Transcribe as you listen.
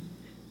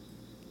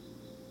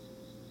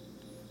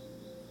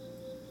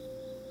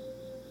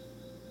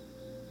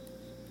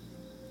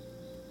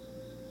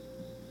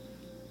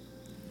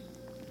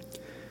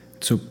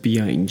تو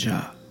بیا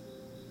اینجا،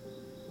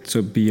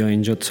 تو بیا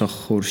اینجا تا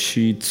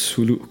خورشید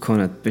طلوع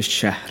کند به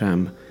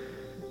شهرم.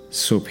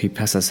 صبحی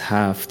پس از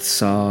 7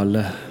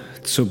 سال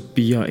تو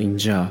بیا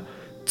اینجا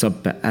تا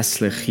به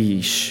اصل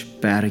خیش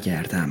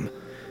برگردم.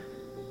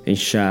 این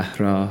شهر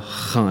را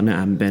خانه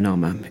ام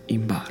بنامم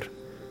این بار.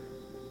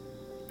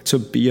 تو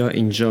بیا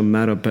اینجا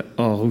مرا به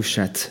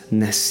آغوشت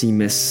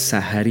نسیم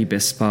سحری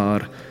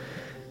بسپار.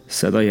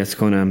 صدایت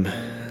کنم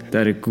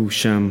در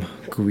گوشم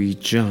گویی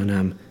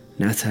جانم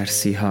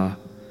نترسی ها،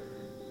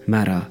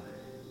 مرا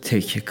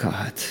تکیه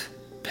کاهت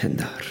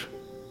پندار.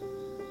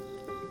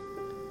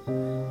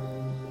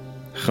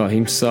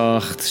 خواهیم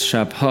ساخت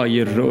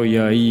شبهای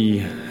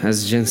رویایی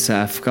از جنس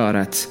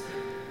افکارت.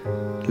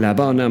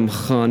 لبانم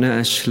خانه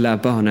اش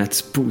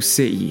لبانت،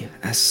 بوسه ای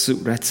از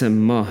صورت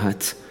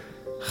ماهت.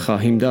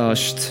 خواهیم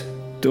داشت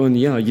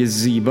دنیای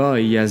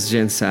زیبایی از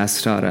جنس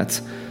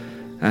اسرارت.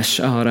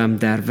 اشعارم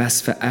در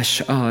وصف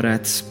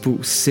اشعارت،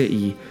 بوسه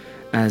ای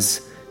از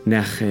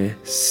نخ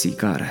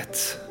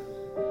سیگارت.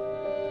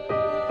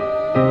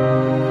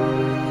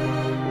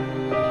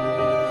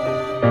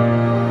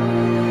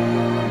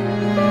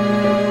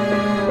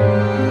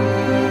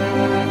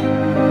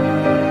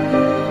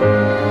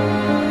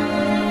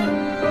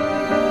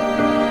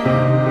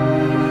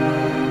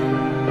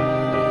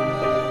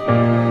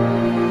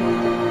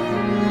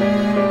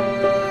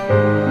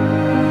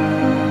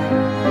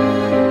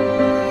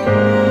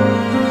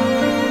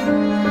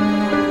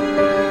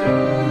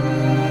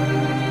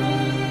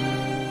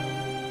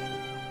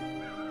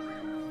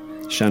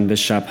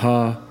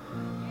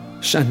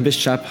 شنبه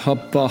شبها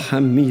با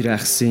هم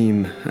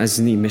میرقصیم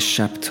از نیمه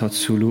شب تا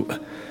طلوع.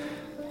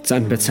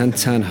 تن به تن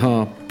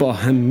تنها با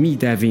هم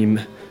میدویم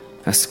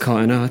از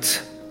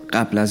کائنات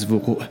قبل از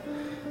وقوع.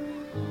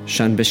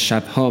 شنبه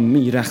شبها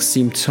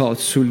میرقصیم تا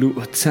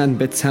طلوع، تن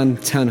به تن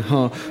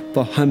تنها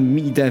با هم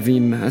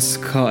میدویم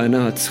از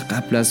کائنات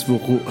قبل از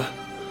وقوع.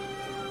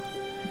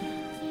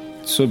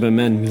 تو به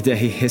من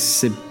میدهی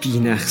حس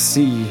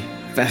بی‌نقصی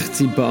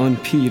وقتی با آن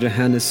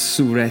پیرهن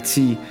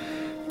صورتی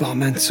با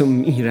من تو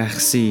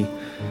میرقصی.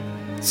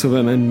 تو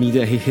به من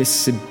میدهی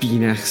حس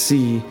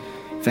بی‌نقصی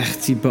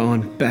وقتی با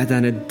آن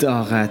بدن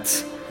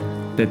داغت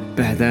به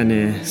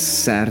بدن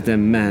سرد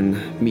من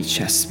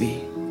میچسبی.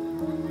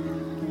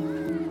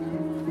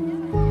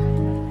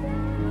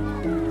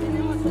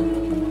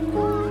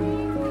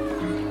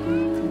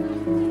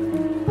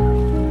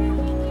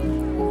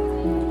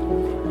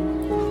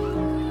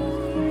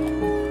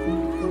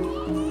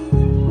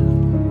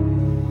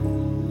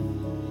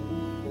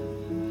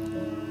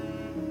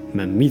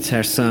 من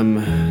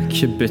میترسم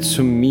که به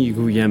تو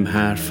میگویم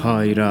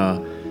حرفهایی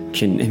را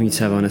که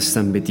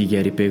نمیتوانستم به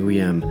دیگری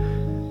بگویم.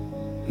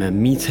 من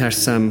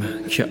میترسم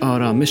که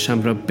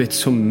آرامشم را به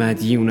تو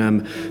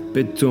مدیونم،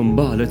 به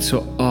دنبال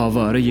تو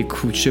آواره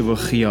کوچه و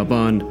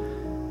خیابان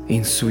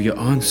این سوی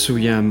آن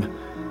سویم.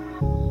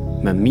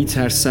 من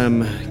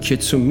میترسم که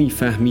تو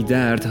میفهمی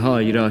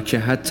دردهایی را که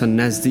حتی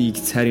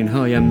نزدیکترین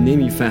هایم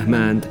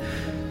نمیفهمند.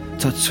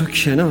 تا تو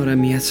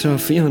کنارمی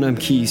اطرافیانم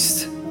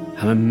کیست؟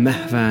 همه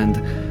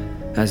محوند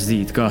از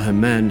دیدگاه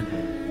من.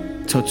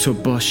 تا تو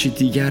باشی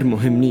دیگر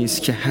مهم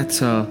نیست که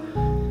حتی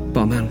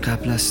با من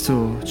قبل از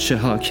تو چه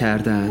ها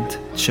کردند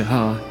چه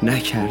ها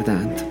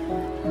نکردند.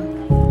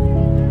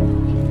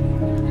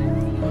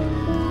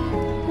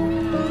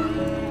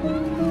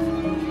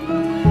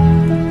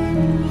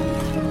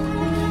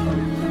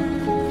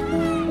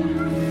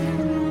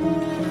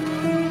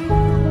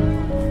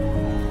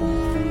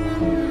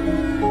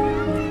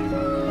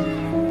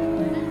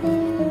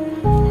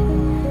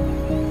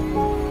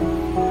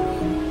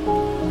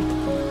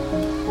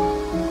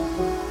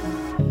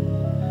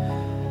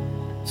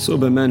 تو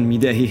به من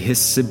میدهی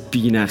حس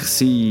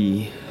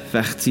بی‌نقصی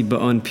وقتی به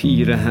آن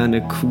پیرهن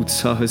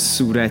کوتاه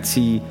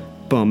صورتی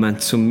با من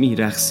تو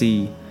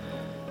میرقصی.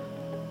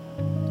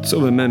 تو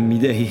به من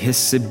میدهی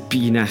حس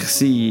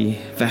بی‌نقصی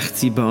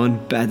وقتی به آن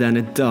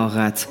بدن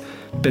داغت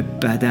به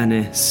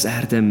بدن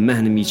سرد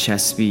من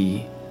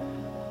میچسبی.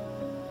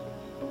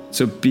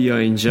 تو بیا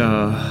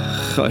اینجا،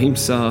 خواهیم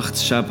ساخت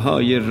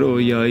شبهای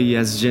رویایی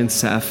از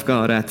جنس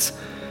افکارت.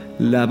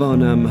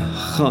 لبانم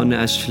خانه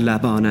اش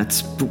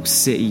لبانت،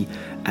 بوسه ای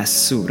از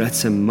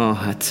صورت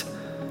ماهت.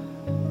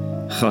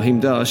 خواهیم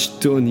داشت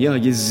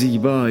دنیای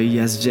زیبایی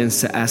از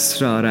جنس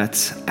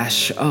اسرارت.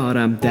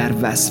 اشعارم در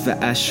وصف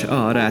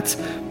اشعارت،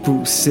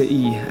 بوسه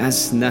ای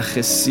از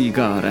نخ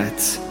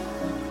سیگارت.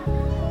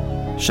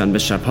 شنبه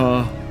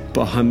شبها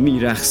با هم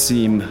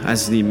میرقصیم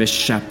از نیمه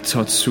شب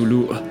تا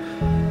طلوع.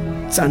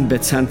 تن به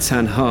تن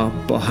تنها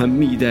با هم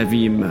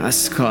میدویم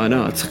از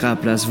کائنات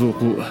قبل از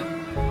وقوع.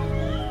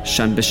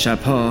 شنبه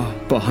شبها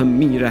با هم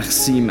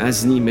میرقصیم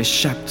از نیمه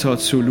شب تا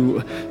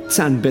طلوع.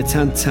 تن به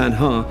تن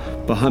تنها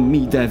با هم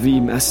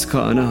میدویم از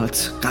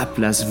کائنات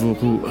قبل از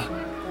وقوع.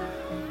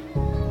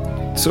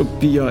 تو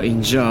بیا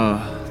اینجا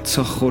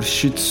تا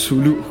خورشید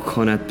طلوع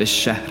کند به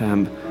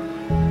شهرم.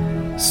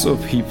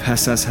 صبحی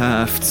پس از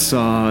 7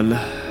 سال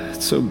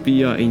تو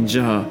بیا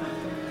اینجا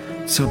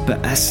تا به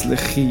اصل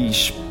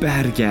خیش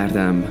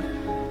برگردم.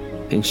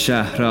 این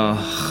شهر را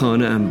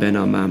خانه ام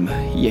بنامم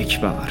یک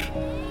بار.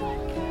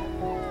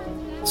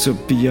 تو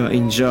بیا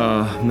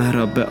اینجا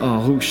مرا به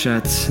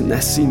آغوشت،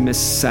 نسیم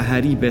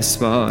سحری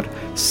بسپار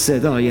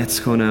صدایت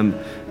کنم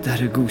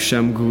در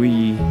گوشم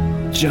گویی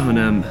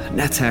جانم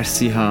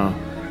نترسی ها،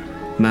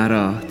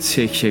 مرا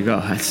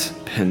تکیه‌گاهت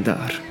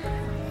پندار،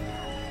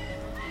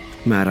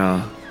 مرا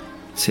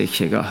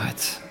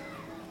تکیه‌گاهت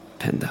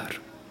پندار.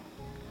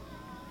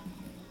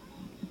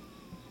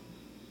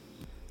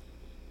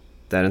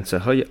 در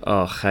انتهای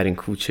آخرین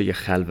کوچه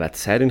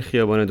خلوت‌ترین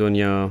خیابان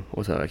دنیا،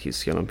 اتاقکی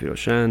سیاه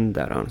پیروشن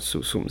در آن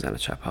سوسو می‌زند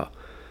چپ‌ها.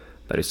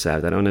 برای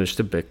سردران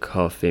نوشته به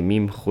کافه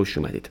میم خوش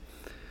اومدید.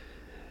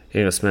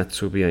 این قسمت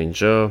تو بیا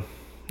اینجا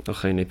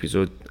آخرین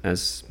اپیزود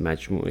از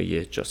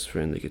مجموعه جاست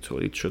فرند که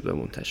تولید شد و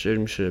منتشر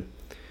میشه.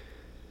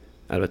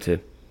 البته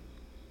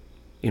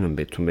اینو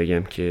بهتون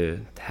بگم که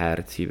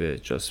ترتیب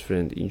جاست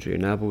فرند اینجوری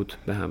نبود،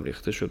 به هم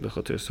ریخته شد به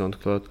خاطر ساوند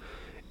کلاود.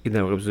 این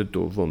در واقع اپیزود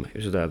دومه.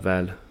 اپیزود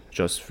اول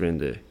جاست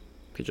فرند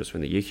که جاست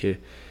فرند یکه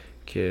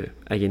که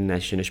اگه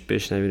نشینش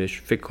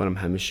بشنوینش فکر کنم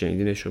همه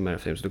شنیدینش رو. من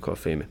رفتم اپیزود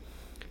کافه ایمه.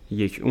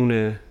 یک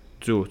اونه،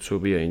 2 تو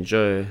بیا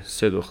اینجا،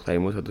 3 دختری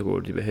معتاد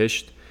گردی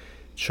بهشت،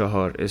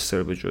 4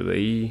 استر به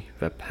جدایی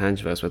و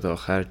 5 قسمت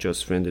آخر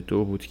جاست فرند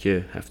 2 بود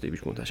که هفته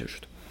پیش منتشر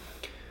شد.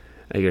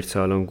 اگر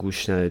تا الان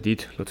گوش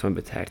ندادید لطفا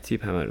به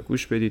ترتیب همه رو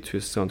گوش بدید. توی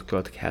ساوند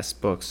کلاود،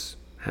 کست باکس،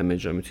 همه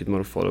جا میتونید ما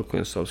رو فالو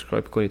کنید،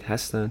 سابسکرایب کنید،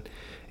 هستن.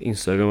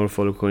 اینستاگرام رو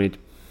فالو کنید،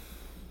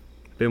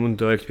 بهمون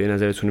دایرکت به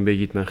نظرتون رو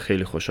بگید. من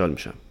خیلی خوشحال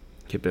میشم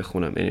که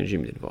بخونم، انرژی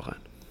میدین واقعا.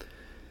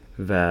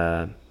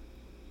 و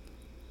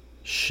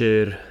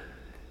شعر،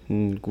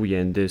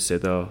 گوینده،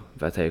 صدا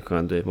و تهیه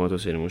کننده محمد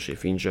حسین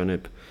مشرفی این جانب،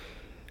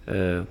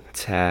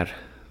 طرح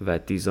و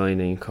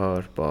دیزاین این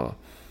کار با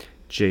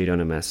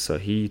جیران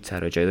مساحی،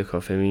 طراح جدید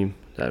کافه میم.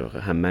 در واقع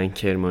هم من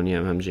کرمانی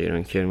هم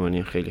جیران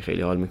کرمانی. خیلی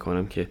خیلی حال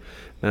میکنم که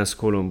من از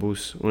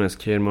کولومبوس، اون از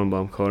کرمان با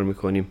هم کار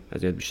میکنیم،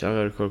 از این بیشتر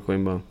قرار کار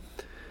کنیم با هم.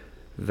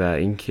 و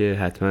اینکه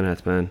حتما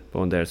با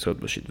اون در ارتباط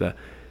باشید و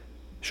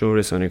شما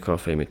رسانه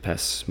کافه مید،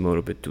 پس ما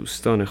رو به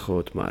دوستان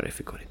خود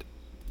معرفی کنید.